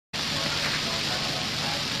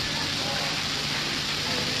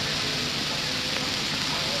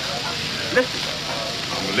Listen.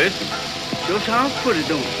 I'm listening. Sure sounds pretty,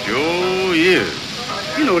 don't it? Sure is.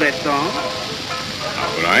 You know that song.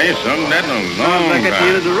 But I ain't sung that in a long like time. At the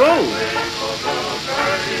end of the road.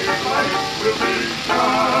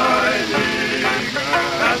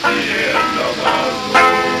 At the end of the road.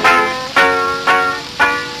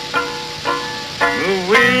 The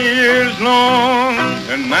way is long,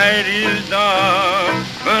 the night is dark,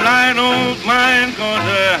 but I don't mind 'cause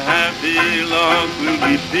a happy lark will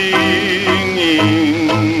be singing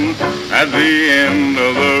at the end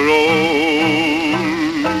of the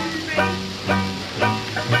road.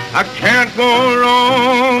 I can't go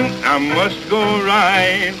wrong, I must go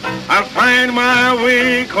right. I'll find my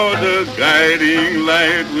way 'cause a guiding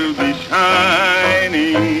light will be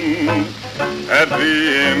shining at the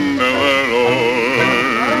end of the road.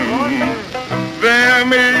 There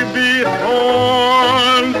may be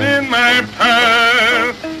thorns in my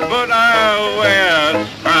path, but I'll wear a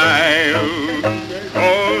smile,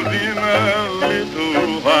 'cause in a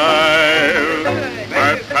little while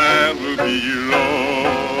my path will be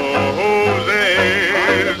roses.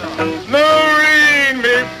 No rain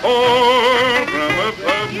may fall from up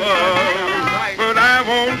above, but I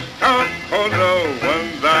won't stop, 'cause the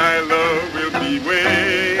ones I love will be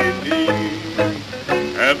waiting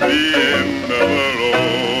at the end of the road.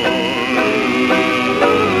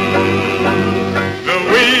 The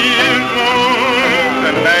way is long,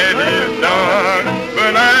 the night is dark,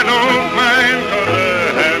 but I don't mind 'cause a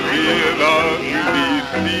happy lark will be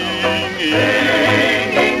singing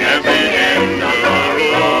at the end of the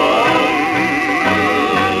road.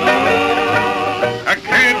 I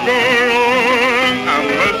can't go wrong, I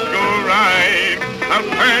must go right. I'll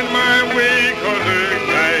find my way 'cause the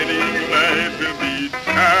guiding light will be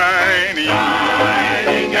shining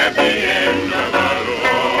at the end.